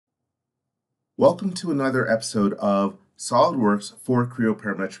Welcome to another episode of SolidWorks for Creo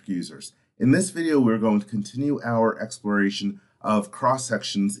Parametric users. In this video, we're going to continue our exploration of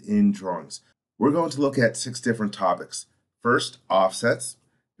cross-sections in drawings. We're going to look at 6 different topics. First, offsets,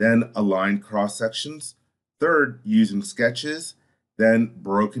 then aligned cross-sections, third, using sketches, then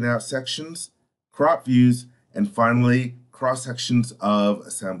broken out sections, crop views, and finally, cross-sections of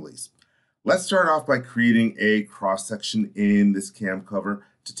assemblies. Let's start off by creating a cross-section in this cam cover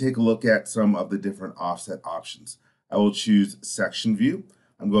to take a look at some of the different offset options. I will choose section view.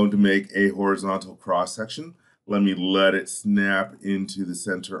 I'm going to make a horizontal cross-section. Let it snap into the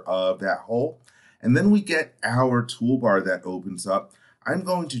center of that hole. And then we get our toolbar that opens up. I'm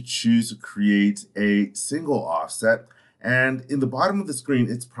going to choose to create a single offset. And in the bottom of the screen,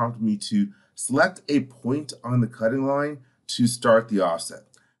 it's prompted me to select a point on the cutting line to start the offset.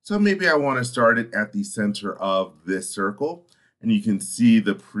 So maybe I want to start it at the center of this circle. And you can see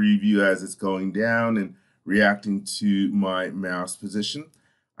the preview as it's going down and reacting to my mouse position.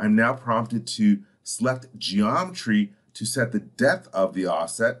 I'm now prompted to select geometry to set the depth of the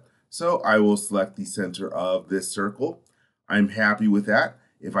offset. So I will select the center of this circle. I'm happy with that.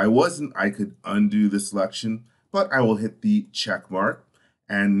 If I wasn't, I could undo the selection, but I will hit the check mark.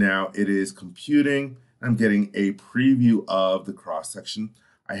 And now it is computing. I'm getting a preview of the cross section.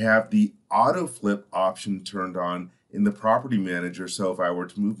 I have the auto flip option turned on in the property manager, so if I were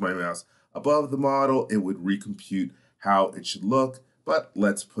to move my mouse above the model, it would recompute how it should look. But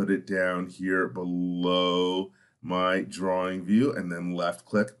let's put it down here below my drawing view and then left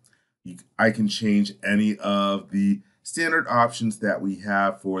click. I can change any of the standard options that we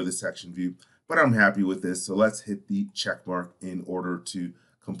have for the section view, but I'm happy with this, so let's hit the check mark in order to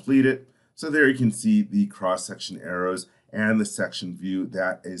complete it. So there you can see the cross-section arrows and the section view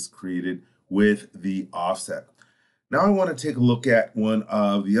that is created with the offset. Now I want to take a look at one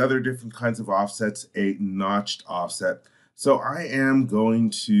of the other different kinds of offsets, a notched offset. So I am going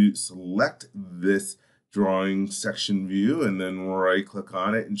to select this drawing section view and then right click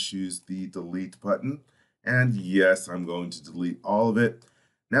on it and choose the delete button. And yes, I'm going to delete all of it.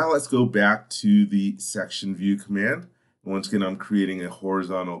 Now let's go back to the section view command. Once again, I'm creating a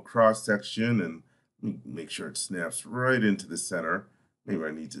horizontal cross section, and let me make sure it snaps right into the center. Maybe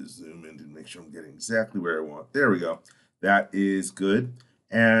I need to zoom in to make sure I'm getting exactly where I want. There we go. That is good.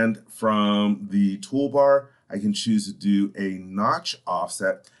 And from the toolbar, I can choose to do a notch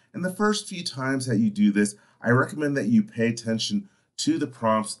offset. And the first few times that you do this, I recommend that you pay attention to the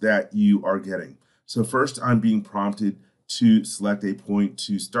prompts that you are getting. So first, I'm being prompted to select a point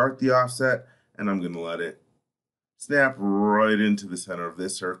to start the offset, and I'm going to let it snap right into the center of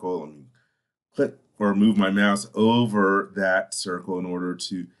this circle. Let me click or move my mouse over that circle in order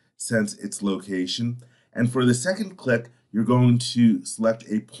to sense its location. And for the second click, you're going to select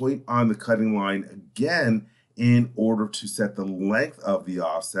a point on the cutting line again in order to set the length of the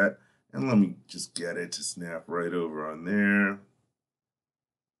offset. And let me just get it to snap right over on there.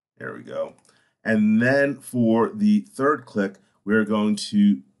 There we go. And then for the third click, we're going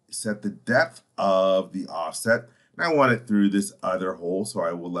to set the depth of the offset. And I want it through this other hole, so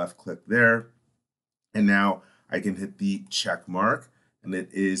I will left click there. And now I can hit the check mark, and it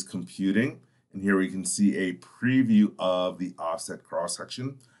is computing. And here we can see a preview of the offset cross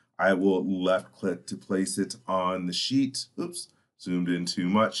section. I will left click to place it on the sheet. Oops, zoomed in too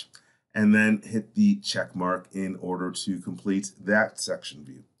much. And then hit the check mark in order to complete that section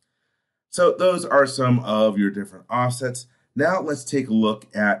view. So those are some of your different offsets. Now let's take a look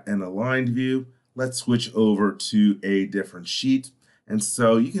at an aligned view. Let's switch over to a different sheet. And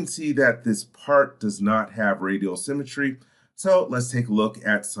so you can see that this part does not have radial symmetry. So let's take a look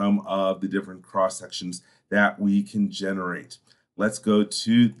at some of the different cross sections that we can generate. Let's go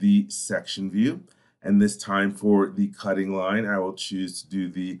to the section view. And this time for the cutting line, I will choose to do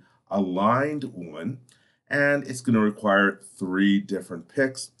the aligned one. And it's going to require 3 different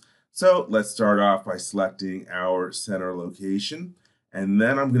picks. So let's start off by selecting our center location. And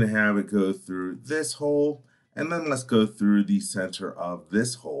then I'm going to have it go through this hole. And then let's go through the center of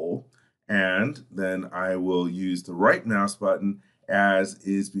this hole. And then I will use the right mouse button as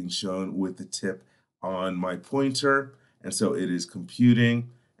is being shown with the tip on my pointer. And so it is computing.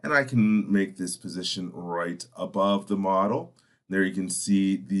 And I can make this position right above the model. There you can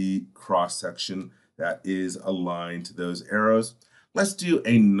see the cross section that is aligned to those arrows. Let's do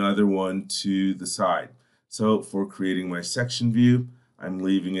another one to the side. So for creating my section view, I'm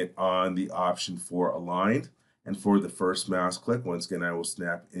leaving it on the option for aligned. And for the first mouse click, once again, I will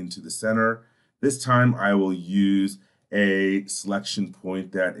snap into the center. This time I will use a selection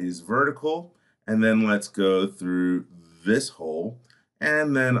point that is vertical. And then let's go through this hole.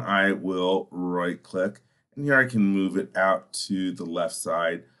 and then I will right click, and here I can move it out to the left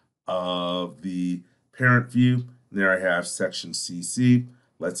side of the parent view. And there I have section CC.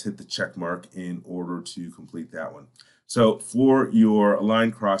 Let's hit the check mark in order to complete that one. So for your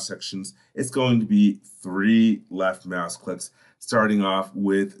align cross sections, it's going to be 3 left mouse clicks, starting off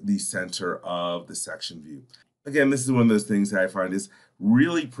with the center of the section view. Again, this is one of those things that I find is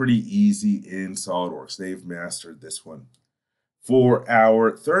really pretty easy in SolidWorks. They've mastered this one. For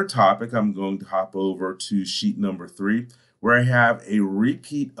our third topic, I'm going to hop over to sheet number 3, where I have a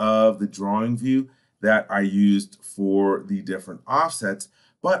repeat of the drawing view that I used for the different offsets,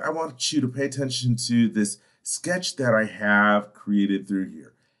 but I want you to pay attention to this sketch that I have created through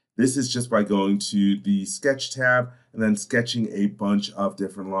here. This is just by going to the sketch tab and then sketching a bunch of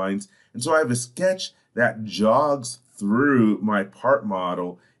different lines. And so I have a sketch that jogs through my part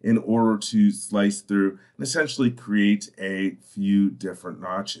model in order to slice through and essentially create a few different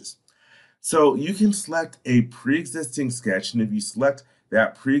notches. So you can select a pre-existing sketch, and if you select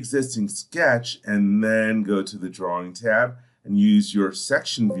that pre-existing sketch and then go to the drawing tab and use your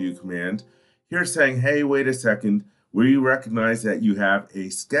section view command, here saying, hey, wait a second, we recognize that you have a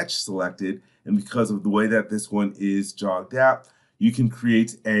sketch selected, and because of the way that this one is jogged out, you can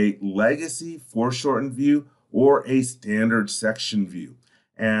create a legacy foreshortened view or a standard section view.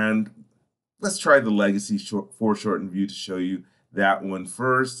 And let's try the legacy foreshortened view to show you that one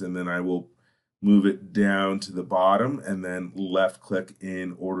first, and then I will move it down to the bottom and then left click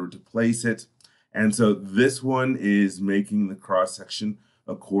in order to place it. And so this one is making the cross section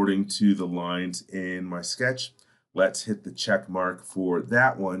according to the lines in my sketch. Let's hit the check mark for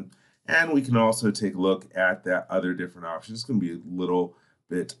that one. And we can also take a look at that other different option. It's going to be a little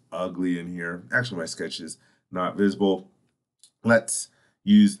bit ugly in here. Actually, my sketch is not visible. Let's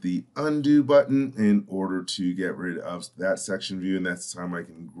use the undo button in order to get rid of that section view, and that's the time I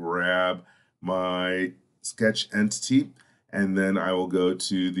can grab my sketch entity, and then I will go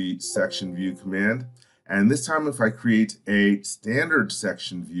to the section view command. And this time, if I create a standard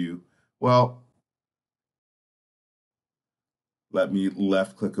section view, well, let me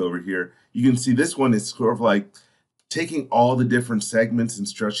left click over here. You can see this one is sort of like taking all the different segments and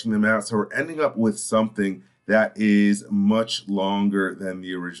stretching them out. So we're ending up with something that is much longer than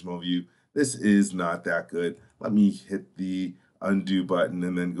the original view. This is not that good. Let me hit the undo button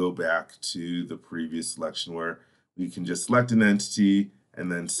and then go back to the previous selection where we can just select an entity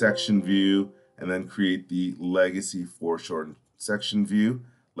and then section view and then create the legacy foreshortened section view.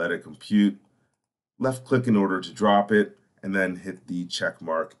 Let it compute. Left click in order to drop it, and then hit the check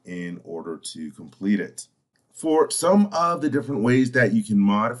mark in order to complete it. For some of the different ways that you can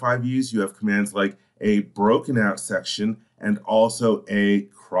modify views, you have commands like a broken out section and also a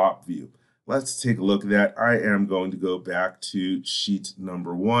crop view. Let's take a look at that. I am going to go back to sheet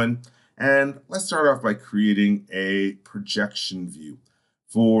number 1, and let's start off by creating a projection view.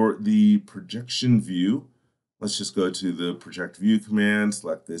 For the projection view, let's just go to the project view command,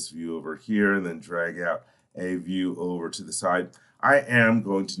 select this view over here, and then drag out a view over to the side. I am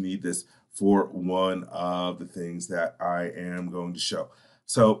going to need this for one of the things that I am going to show.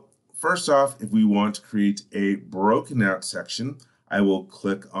 So first off, if we want to create a broken out section, I will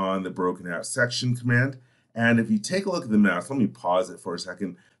click on the broken out section command. And if you take a look at the mouse, let me pause it for a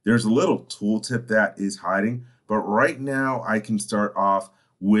second. There's a little tooltip that is hiding, but right now I can start off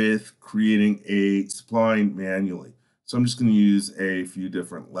with creating a spline manually. So I'm just going to use a few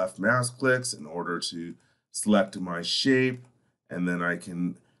different left mouse clicks in order to select my shape, and then I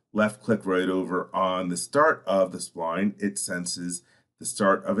can left click right over on the start of the spline. It senses the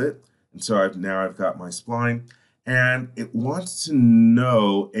start of it. And so now I've got my spline, and it wants to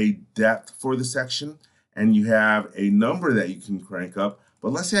know a depth for the section, and you have a number that you can crank up.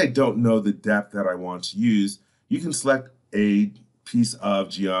 But let's say I don't know the depth that I want to use. You can select a piece of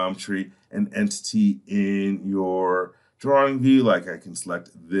geometry, an entity in your drawing view, like I can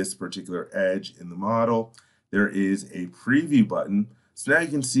select this particular edge in the model. There is a preview button. So now you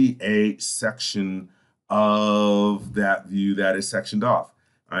can see a section of that view that is sectioned off.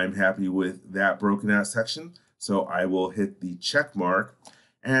 I'm happy with that broken out section, so I will hit the check mark.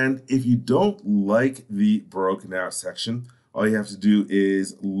 And if you don't like the broken out section, all you have to do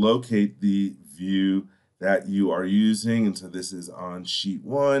is locate the view that you are using. And so this is on sheet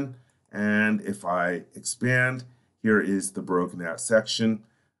 1. And if I expand, here is the broken out section.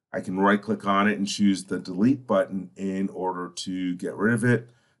 I can right click on it and choose the delete button in order to get rid of it.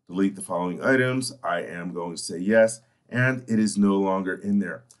 Delete the following items. I am going to say yes, and it is no longer in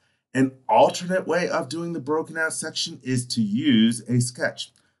there. An alternate way of doing the broken out section is to use a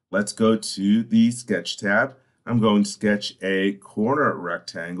sketch. Let's go to the sketch tab. I'm going to sketch a corner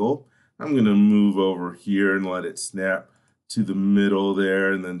rectangle. I'm going to move over here and let it snap to the middle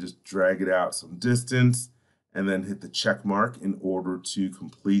there, and then just drag it out some distance, and then hit the check mark in order to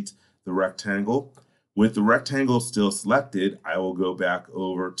complete the rectangle. With the rectangle still selected, I will go back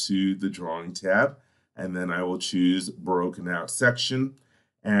over to the Drawing tab, and then I will choose Broken Out Section.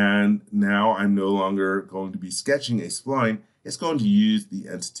 And now I'm no longer going to be sketching a spline. It's going to use the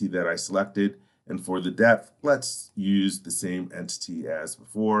entity that I selected. And for the depth, let's use the same entity as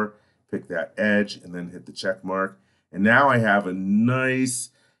before. Pick that edge and then hit the check mark. And now I have a nice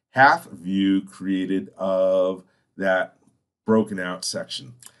half view created of that broken out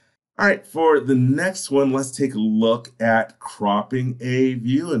section. All right, for the next one, let's take a look at cropping a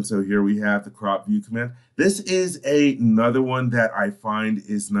view. And so here we have the crop view command. This is another one that I find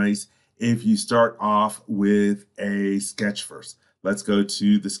is nice if you start off with a sketch first. Let's go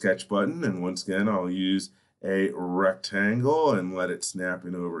to the sketch button, and once again, I'll use a rectangle and let it snap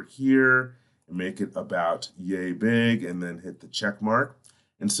in over here and make it about yay big, and then hit the check mark.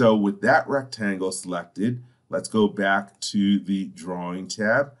 And so with that rectangle selected, let's go back to the Drawing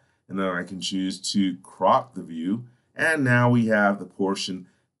tab, and then I can choose to crop the view. And now we have the portion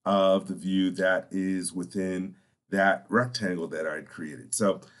of the view that is within that rectangle that I'd created.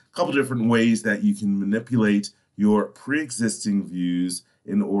 So a couple different ways that you can manipulate your pre-existing views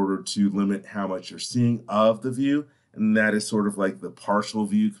in order to limit how much you're seeing of the view. And that is sort of like the partial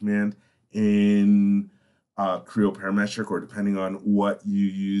view command in Creo Parametric, or depending on what you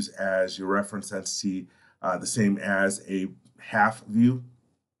use as your reference entity, the same as a half view.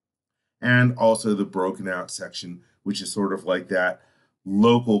 And also the broken out section, which is sort of like that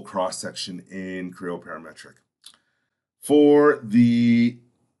local cross section in Creo Parametric. For the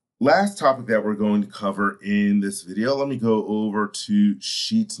last topic that we're going to cover in this video, let me go over to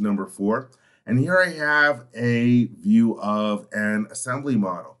sheet number 4. And here I have a view of an assembly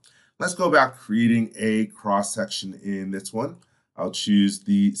model. Let's go about creating a cross section in this one. I'll choose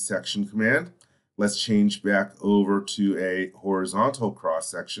the section command. Let's change back over to a horizontal cross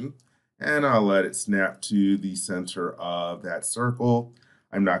section, and I'll let it snap to the center of that circle.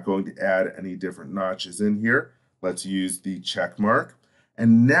 I'm not going to add any different notches in here. Let's use the check mark.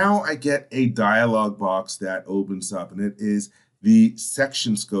 And now I get a dialog box that opens up, and it is the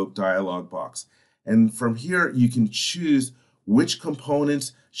section scope dialog box. And from here, you can choose which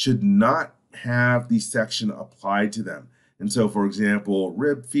components should not have the section applied to them. And so, for example,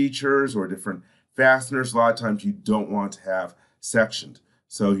 rib features or different fasteners, a lot of times you don't want to have sectioned.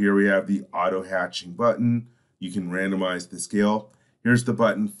 So here we have the auto hatching button. You can randomize the scale. Here's the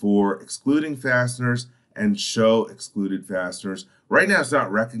button for excluding fasteners and show excluded fasteners. Right now, it's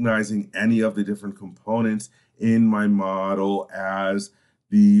not recognizing any of the different components in my model as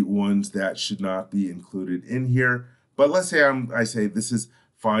the ones that should not be included in here. But let's say I say this is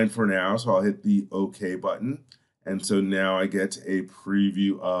fine for now, so I'll hit the OK button. And so now I get a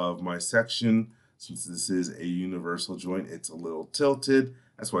preview of my section. Since this is a universal joint, it's a little tilted.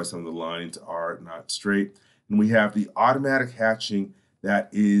 That's why some of the lines are not straight. And we have the automatic hatching that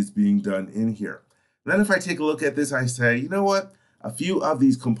is being done in here. And then if I take a look at this, I say, you know what? A few of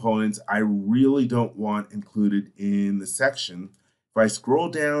these components I really don't want included in the section. If I scroll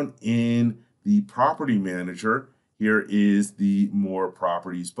down in the property manager, here is the more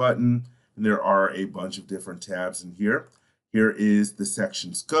properties button, and there are a bunch of different tabs in here. Here is the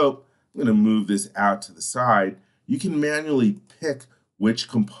section scope. I'm going to move this out to the side. You can manually pick which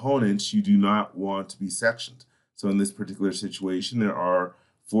components you do not want to be sectioned. So in this particular situation, there are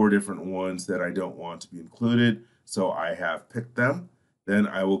 4 different ones that I don't want to be included. So I have picked them. Then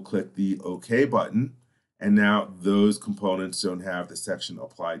I will click the OK button. And now those components don't have the section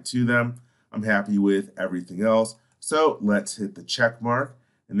applied to them. I'm happy with everything else. So let's hit the check mark.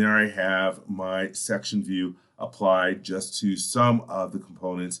 And there I have my section view applied just to some of the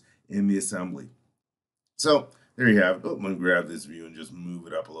components in the assembly. So there you have it. Oh, I'm going to grab this view and just move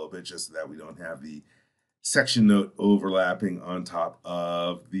it up a little bit just so that we don't have the section note overlapping on top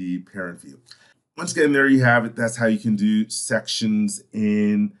of the parent view. Once again, there you have it. That's how you can do sections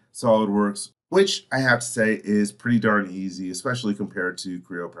in SolidWorks, which I have to say is pretty darn easy, especially compared to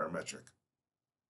Creo Parametric.